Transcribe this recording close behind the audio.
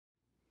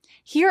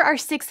Here are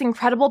 6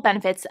 incredible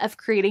benefits of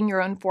creating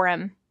your own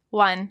forum.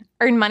 1.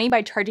 Earn money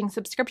by charging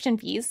subscription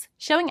fees,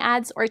 showing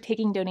ads, or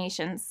taking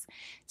donations.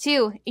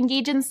 2.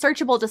 Engage in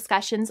searchable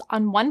discussions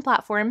on one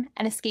platform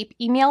and escape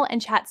email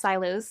and chat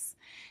silos.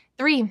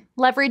 3.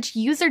 Leverage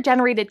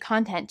user-generated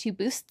content to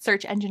boost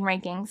search engine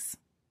rankings.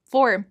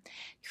 4.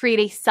 Create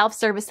a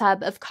self-service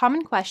hub of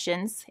common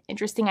questions,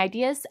 interesting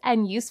ideas,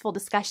 and useful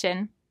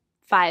discussion.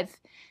 5.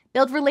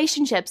 Build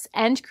relationships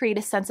and create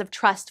a sense of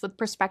trust with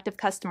prospective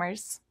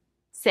customers.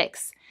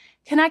 6.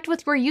 Connect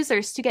with your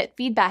users to get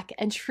feedback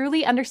and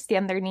truly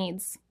understand their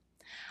needs.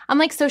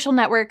 Unlike social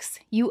networks,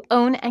 you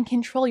own and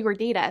control your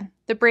data,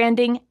 the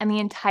branding, and the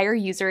entire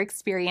user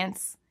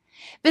experience.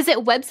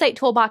 Visit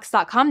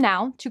websitetoolbox.com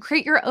now to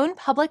create your own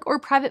public or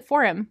private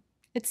forum.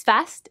 It's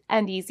fast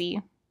and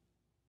easy.